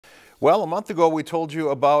Well, a month ago we told you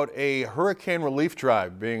about a hurricane relief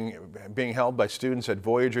drive being held by students at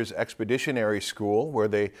Voyageurs Expeditionary School, where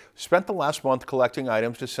they spent the last month collecting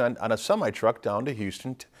items to send on a semi-truck down to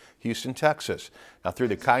Houston, Texas. Now, through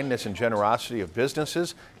the kindness and generosity of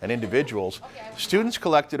businesses and individuals, students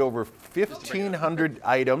collected over 1,500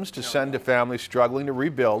 items to send to families struggling to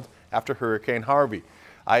rebuild after Hurricane Harvey.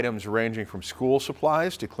 Items ranging from school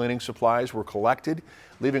supplies to cleaning supplies were collected,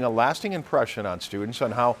 leaving a lasting impression on students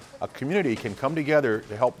on how a community can come together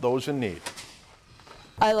to help those in need.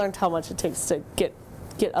 I learned how much it takes to get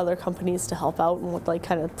other companies to help out and what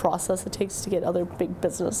kind of process it takes to get other big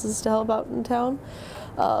businesses to help out in town.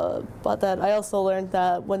 But then I also learned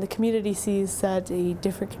that when the community sees that a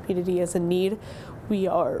different community is in need, we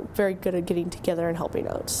are very good at getting together and helping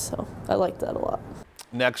out. So I like that a lot.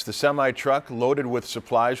 Next, the semi-truck loaded with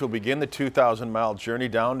supplies will begin the 2,000-mile journey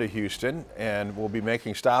down to Houston, and will be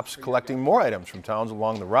making stops collecting more items from towns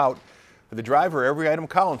along the route. For the driver, every item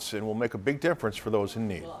counts and will make a big difference for those in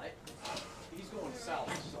need.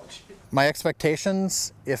 My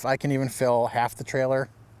expectations, if I can even fill half the trailer,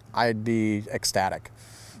 I'd be ecstatic.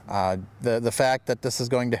 The fact that this is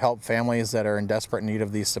going to help families that are in desperate need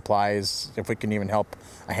of these supplies, if we can even help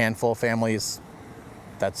a handful of families,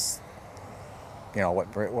 that's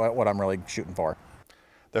what I'm really shooting for.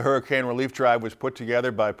 The Hurricane Relief Drive was put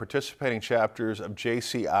together by participating chapters of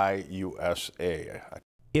JCI USA.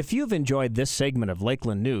 If you've enjoyed this segment of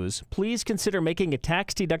Lakeland News, please consider making a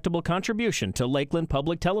tax-deductible contribution to Lakeland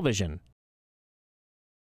Public Television.